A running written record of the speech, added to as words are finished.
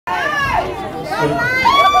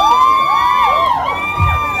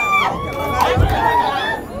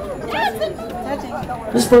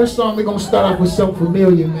This first song, we're gonna start off with something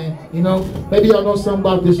familiar, man. You know, maybe y'all know something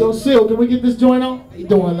about this. Yo, Sil, can we get this joint on? How you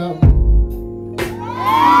doing, love?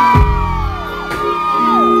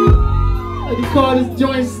 They call this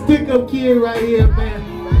joint Stick Up Kid right here, man.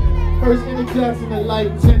 First introduction to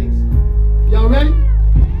Lyfe tennis. Y'all ready?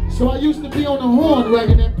 So I used to be on the horn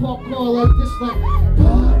record and pump call like this, like.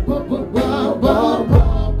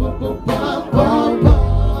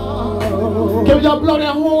 Can y'all blow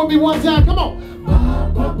that horn with me one time? Come on.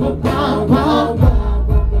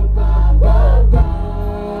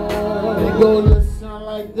 And it goes to sound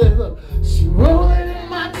like this. Look. She rolling in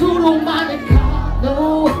my Tudo Monte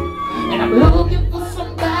Carlo, and I'm looking for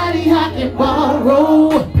somebody I can borrow.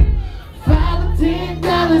 $5 or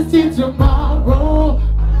 $10 till tomorrow.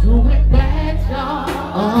 I'm doing bad, y'all.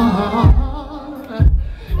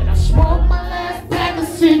 And I smoked my last pack of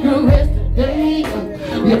cigarettes today.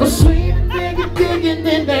 Never seen a nigga digging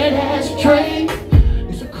in that ashtray.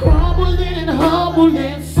 It's a crumbling and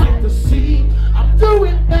humbling sight to see. I'm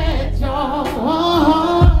doing bad, y'all.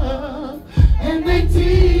 And they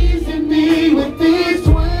teasing me with these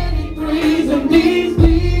 23s and these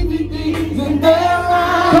DVDs and their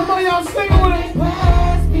eyes. Come on, y'all, sing with it.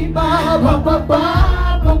 Pass me by,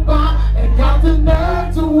 and got the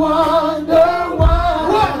nerve to wonder why.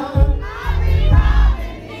 What?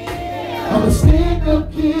 I'm a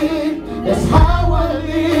stick-up kid, that's how I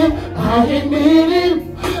live, I admit it.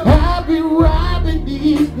 I be robbing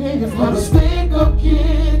these niggas. I'm a stick-up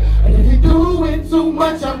kid, and if you're doing too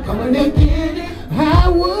much, I'm coming to get it. I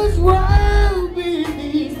was robbing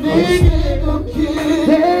these niggas. Stick-up kid,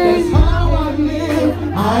 that's how I live,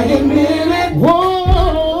 I admit it. Whoa,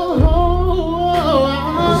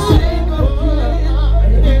 I'm a stick-up kid,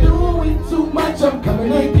 and if you're doing too much, I'm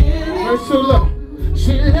coming to get it. Alright, so look,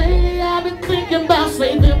 shit, lately I've been thinking about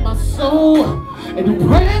saving my soul, and the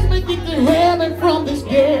prayers may get to heaven from this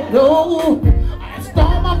ghetto. I asked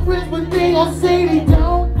all my friends, but they gon' say they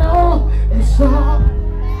don't know. It's all.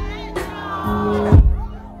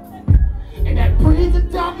 And that preacher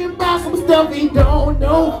talking about some stuff he don't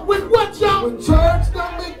know. With what y'all? When church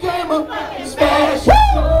done became a fucking special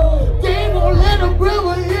show, they won't let a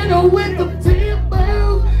brother in or with them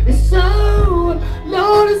timbers. It's so,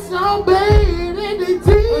 Lord, it's so bad, and they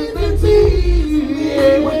tease with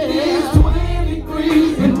these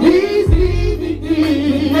 23s and these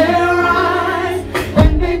DVDs in their eyes,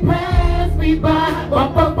 and they pass me by,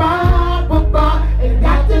 and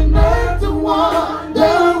got the nerve to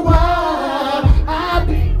wonder why I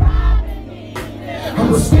be robbing it.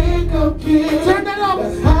 I'm a stick-up kid, turn that off.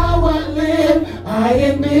 That's how I live, I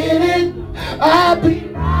admit it. I be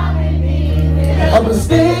robbing it. I'm a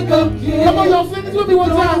stick-up kid. Come on, y'all, sing this with me one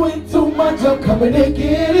time. Doing too much, I'm coming to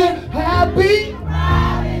get it. I be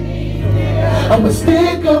robbing it. I'm a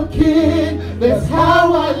stick-up kid, that's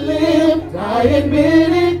how I lived, I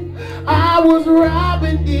admit it. I was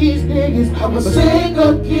robbing these niggas. I'm a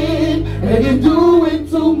stick-up kid, and if you're doing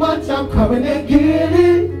too much, I'm coming to get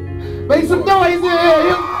it. Make some noise in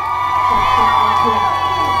here.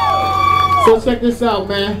 So check this out,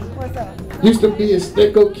 man. What's up? Used to be a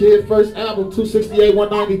stick-up kid, first album 268,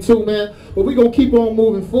 192, man. But we gonna keep on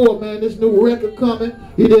moving forward, man. This new record coming,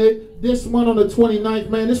 you did. This month on the 29th,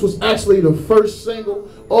 man. This was actually the first single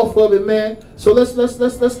off of it, man. So let's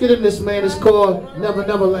get in this, man. It's called Never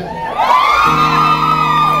Never Land.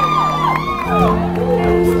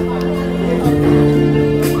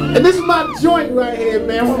 And this is my joint right here,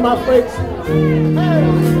 man. One of my favorites.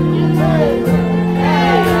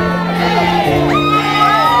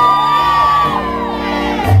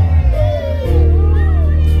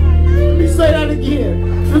 Let me say that again.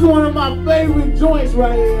 This is one of my favorite joints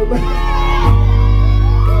right here, man.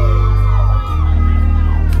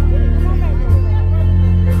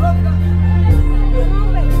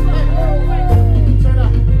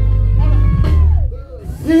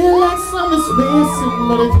 Feel like something's missing,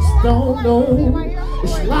 but I just don't know.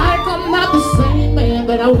 It's like I'm not the same man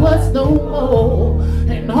that I was no more.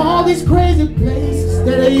 And all these crazy places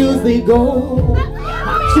that I usually go,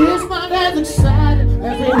 I'm just not as excited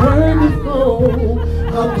as they were before.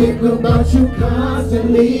 I think about you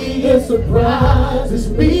constantly, it surprises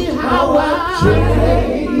me how I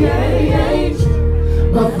change.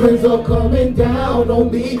 My friends are coming down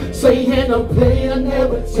on me, saying a player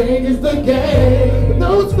never changes the game.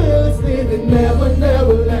 Those fellas living Never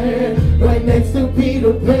Never Land, right next to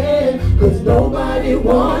Peter Pan, cause nobody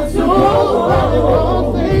wants to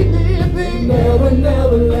go. They living Never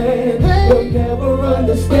Never Land, they'll never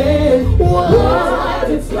understand what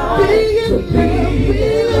it's like to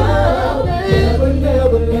be loved.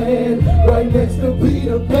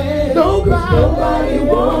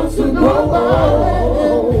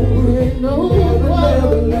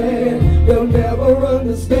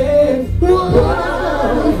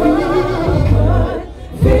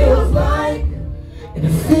 feels like, and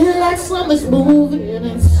it feels like something's moving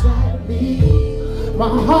inside me. My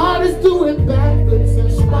heart is doing backflips in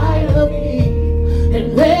spite of me,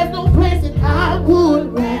 and there's no place that I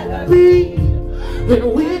would rather be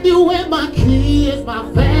than with you and my kids, my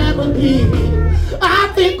family. I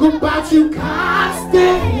think about you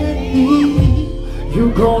constantly.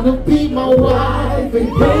 You're gonna be my wife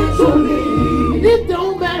eventually. It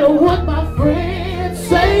don't matter what my friends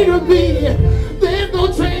say to me. There's no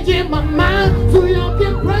change in my mind, so y'all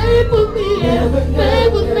can pray for me. Never,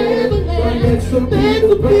 never, never, never to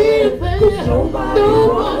be a fan. Nobody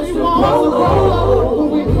wants to grow.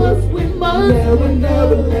 We must never,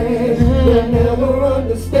 never land. They'll never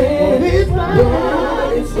understand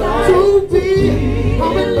what it's like to be.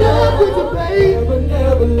 I'm in love with you, babe. Never,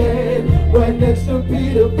 never land. Right next to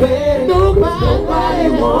Peter Pan. Nobody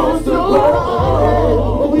wants to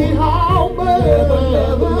grow. We all must never,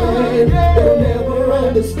 never land. They'll never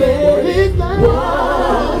understand what it's like.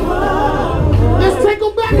 Let's take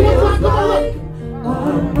them back one time.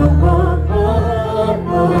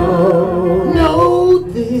 Know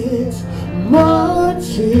this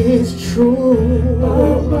much is true.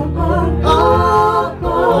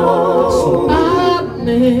 So I'm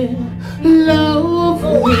in love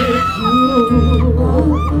with you.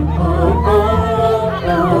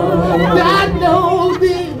 I know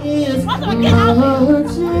this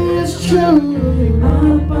much is true.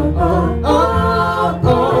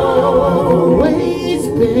 Always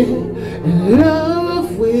been in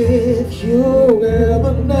love with you.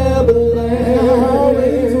 Never, never land.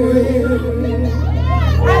 Always will.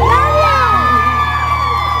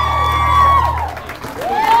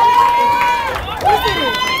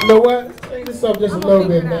 You know what? Change this up just a little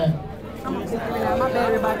bit, man.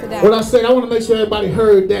 What I said, I want to make sure everybody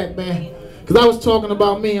heard that, man. Because I was talking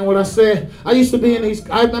about me and what I said. I used to be in these,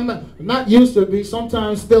 I'm not used to be,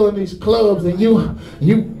 sometimes still in these clubs, and you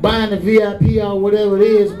buying the VIP or whatever it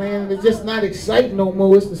is, man, and it's just not exciting no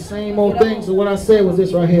more. It's the same old thing. So what I said was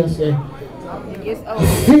this right here. I said, I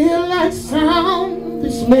feel like sound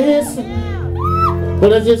is missing,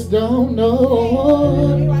 but I just don't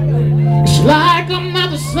know. It's like I'm not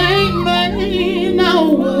the same man I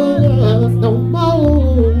was no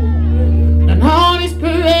more. And all these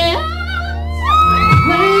places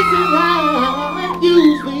I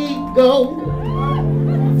usually go,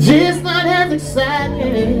 just not as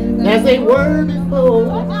exciting as they were before.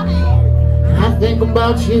 I think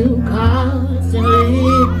about you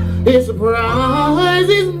constantly. It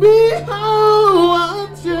surprises me how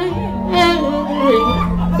I've changed.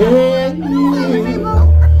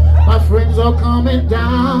 My friends are coming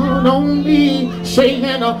down on me, saying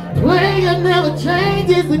a player never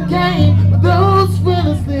changes the game. But those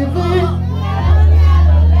fellas living,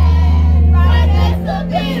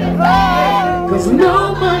 cause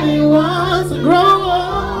nobody wants to grow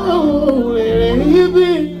old,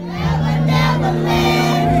 baby.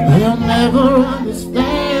 They'll never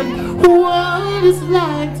understand what it's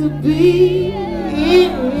like to be